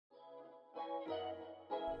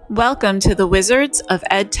Welcome to the Wizards of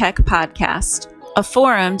EdTech podcast, a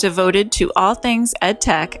forum devoted to all things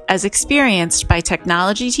EdTech as experienced by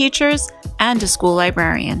technology teachers and a school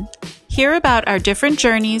librarian. Hear about our different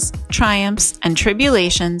journeys, triumphs, and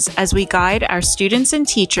tribulations as we guide our students and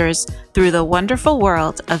teachers through the wonderful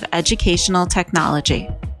world of educational technology.